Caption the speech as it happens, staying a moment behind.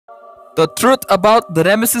The truth about the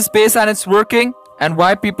Nemesis base and its working and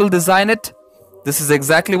why people design it. This is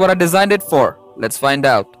exactly what I designed it for. Let's find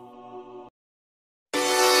out.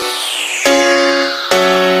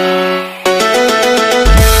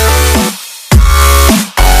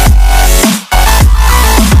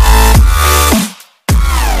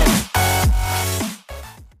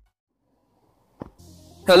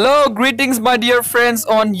 Hello, greetings my dear friends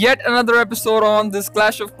on yet another episode on this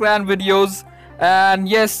Clash of Clan videos. And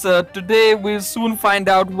yes, today we'll soon find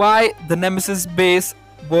out why the Nemesis base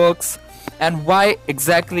works and why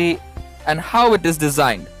exactly and how it is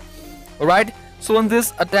designed. Alright, so in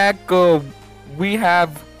this attack we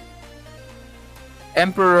have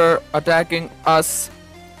Emperor attacking us,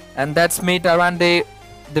 and that's me, Tyrande,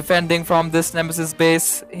 defending from this Nemesis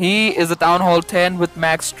base. He is a Town Hall 10 with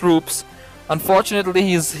max troops. Unfortunately,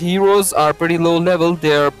 his heroes are pretty low level.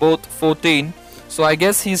 They are both 14, so I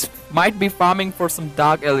guess he's might be farming for some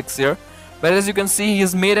dark elixir. But as you can see,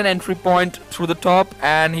 he's made an entry point through the top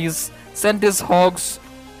and he's sent his hogs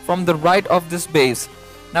from the right of this base.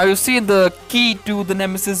 Now you see, the key to the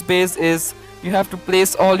Nemesis base is you have to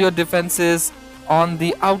place all your defenses on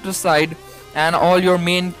the outer side and all your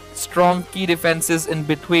main strong key defenses in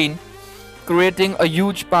between, creating a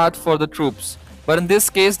huge path for the troops. But in this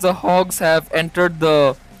case, the hogs have entered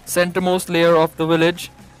the centermost layer of the village,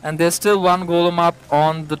 and there's still one golem up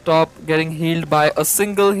on the top getting healed by a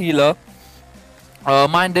single healer.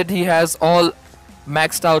 Mind that he has all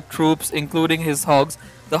maxed out troops including his hogs.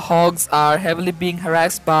 The hogs are heavily being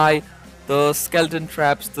harassed by the skeleton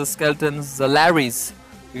traps, the skeletons, the Larrys.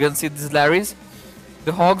 You can see these Larrys.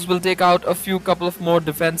 The hogs will take out a couple of more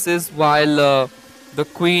defenses while the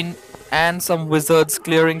queen and some wizards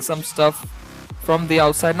clearing some stuff from the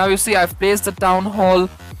outside. Now you see, I've placed the town hall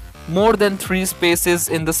more than 3 spaces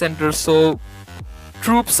in the center, so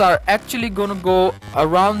troops are actually gonna go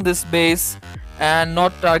around this base and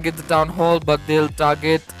not target the town hall, but they'll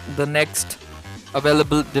target the next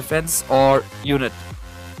available defense or unit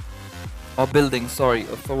or building, sorry,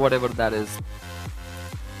 for whatever that is.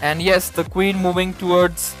 And yes, the queen moving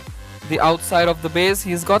towards the outside of the base.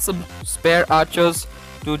 He's got some spare archers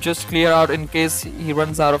to just clear out in case he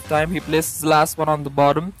runs out of time. He places the last one on the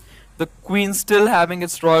bottom. The queen still having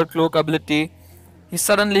its royal cloak ability. He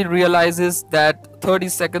suddenly realizes that 30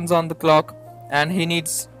 seconds on the clock and he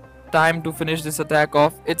needs time to finish this attack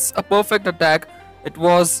off. It's a perfect attack. It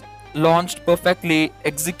was launched perfectly,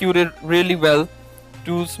 executed really well.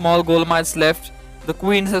 2 small golemites left. The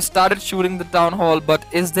queen has started shooting the town hall, but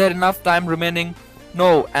is there enough time remaining?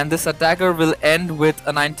 No, and this attacker will end with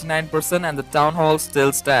a 99% and the town hall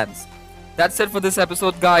still stands. That's it for this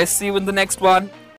episode, guys. See you in the next one.